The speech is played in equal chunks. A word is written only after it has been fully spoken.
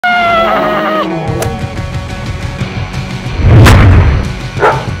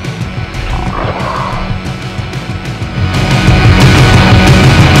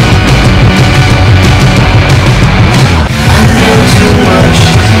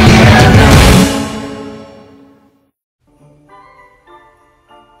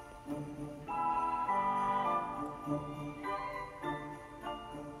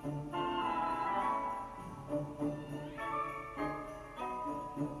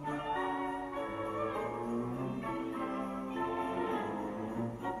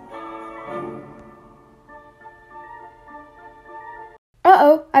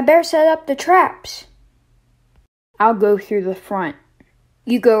I better set up the traps. I'll go through the front.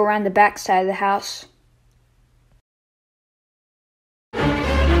 You go around the back side of the house.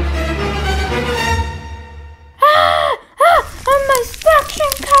 My suction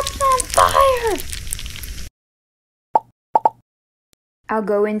cup's on fire! I'll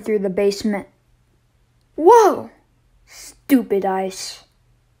go in through the basement. Whoa! Stupid ice.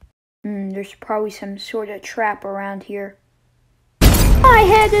 There's probably some sort of trap around here. My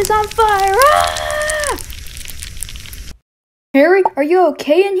head is on fire! Ah! Harry, are you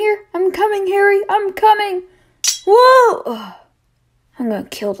okay in here? I'm coming, Harry, I'm coming! Whoa! Ugh. I'm gonna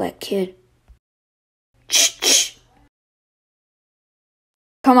kill that kid. Shh.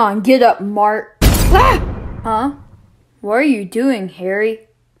 Come on, get up, Mart. Ah! Huh? What are you doing, Harry?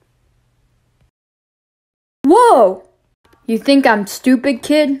 Whoa! You think I'm stupid,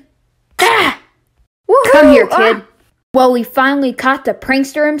 kid? Ah! Come here, kid. Ah! Well, we finally caught the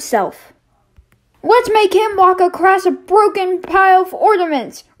prankster himself. Let's make him walk across a broken pile of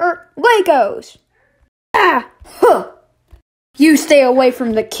ornaments, or Legos. Ah! Huh! You stay away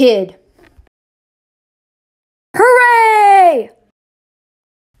from the kid. Hooray!